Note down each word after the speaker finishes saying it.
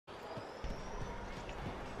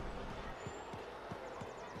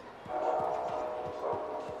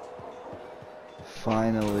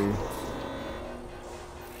Finally.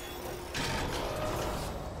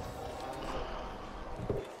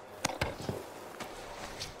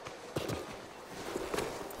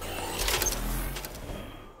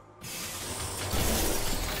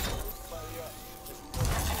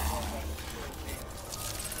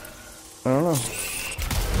 I don't know.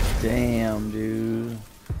 Damn, dude.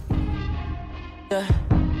 Yeah.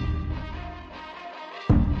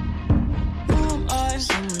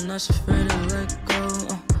 Someone that's afraid to let go.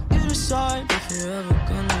 You decide if you're ever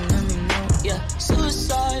gonna let me know. Yeah,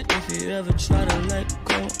 suicide if you ever try to let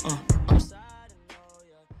go. I'm sad and know,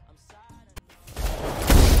 yeah. I'm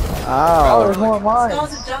sad. Ow. There's more mines.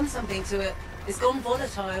 Stars have done something to it. It's gone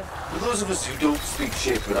volatile. For those of us who don't speak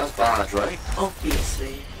shaper, that's bad, right?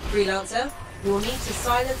 Obviously. Freelancer, you will need to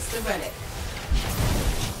silence the relic.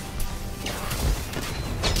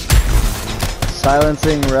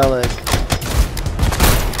 Silencing relic.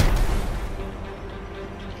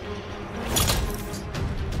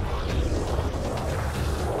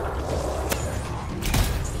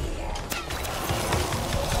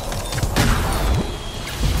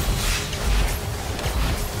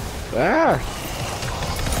 Ah.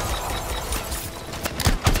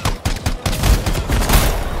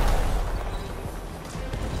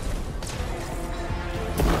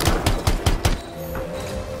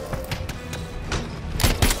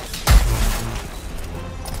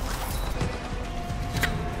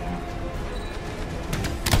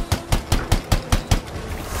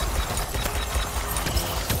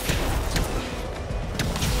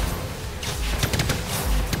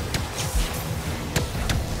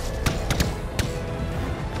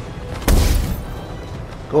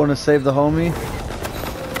 Going to save the homie.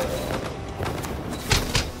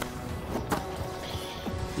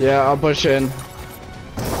 Yeah, I'll push in.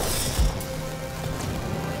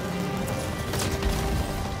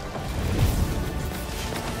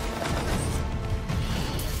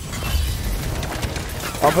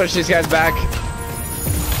 I'll push these guys back.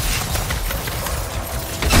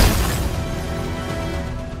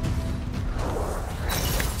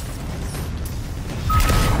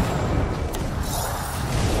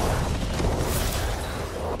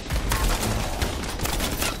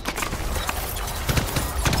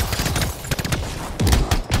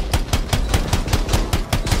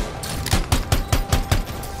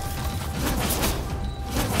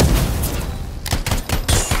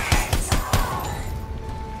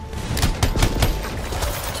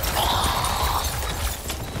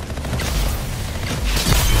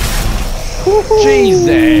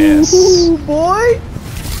 Jesus! Ooh, boy!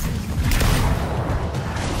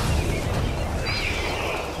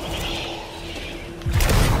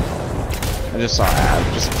 I just saw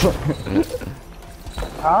Ab. Just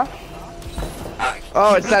Huh?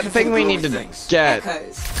 oh, it's that thing we need to get.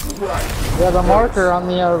 Echoes. Yeah, the marker on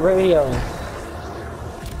the radio.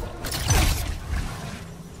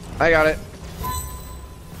 I got it.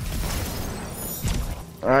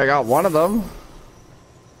 I got one of them.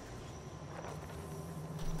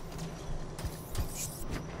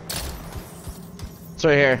 It's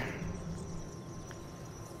right here.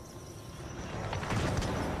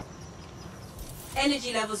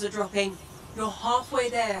 Energy levels are dropping. You're halfway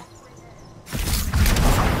there.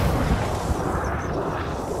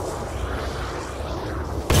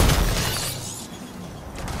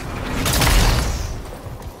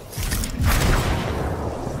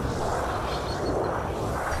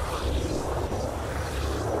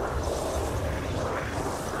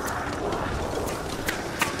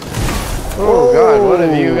 Oh god, what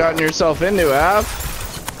have you gotten yourself into, Ab?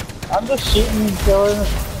 I'm just shooting and killing.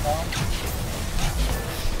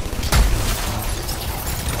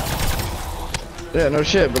 Yeah, no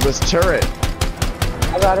shit, but this turret.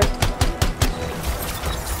 I got it.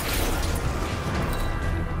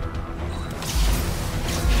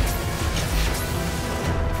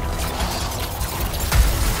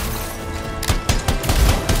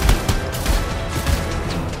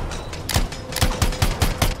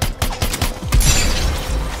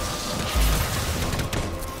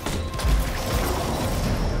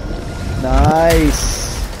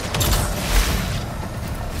 Nice.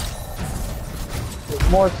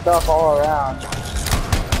 There's more stuff all around.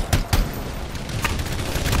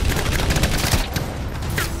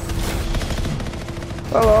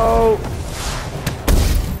 Hello.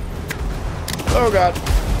 Oh god.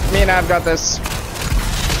 Me and Ab got this.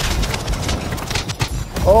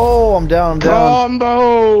 Oh, I'm down, I'm down.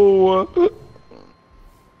 Combo!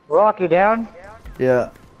 Rock, you down?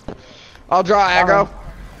 Yeah. I'll draw aggro.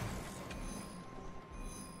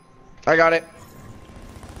 I got it.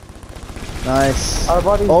 Nice. Our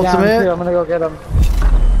buddy's Ultimate. down too. I'm gonna go get him.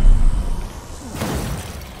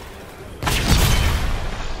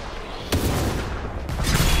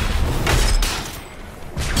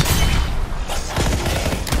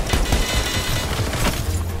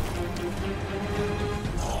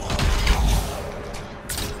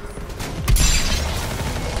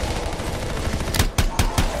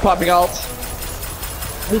 Popping ult.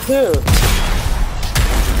 Me too.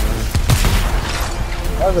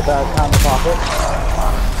 That was a bad time to pop it.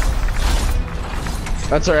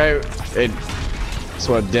 That's alright. That's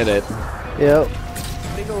what did it. Yep.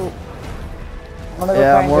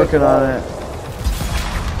 Yeah, I'm working on it.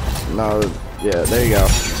 No, yeah, there you go.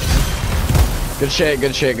 Good shit,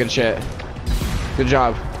 good shit, good shit. Good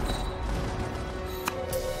job.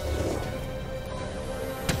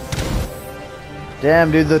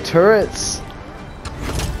 Damn, dude, the turrets.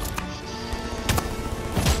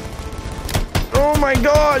 Oh my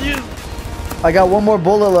god, you. I got one more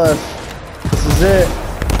bullet left. This is it.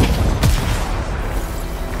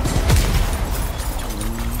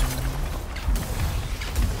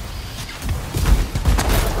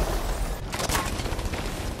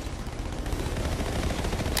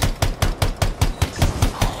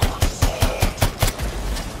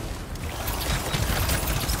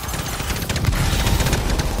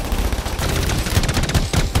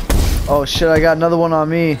 Oh shit, I got another one on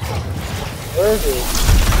me. Where is he?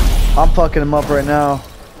 I'm fucking him up right now.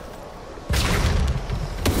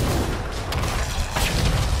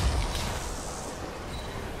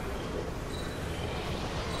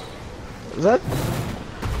 Is that?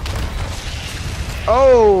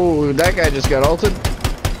 Oh, that guy just got ulted.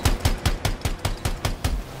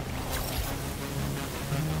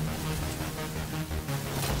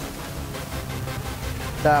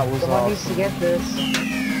 That was Someone needs awesome. to get this.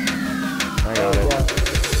 I got it.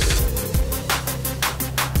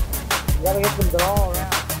 You gotta get them all around.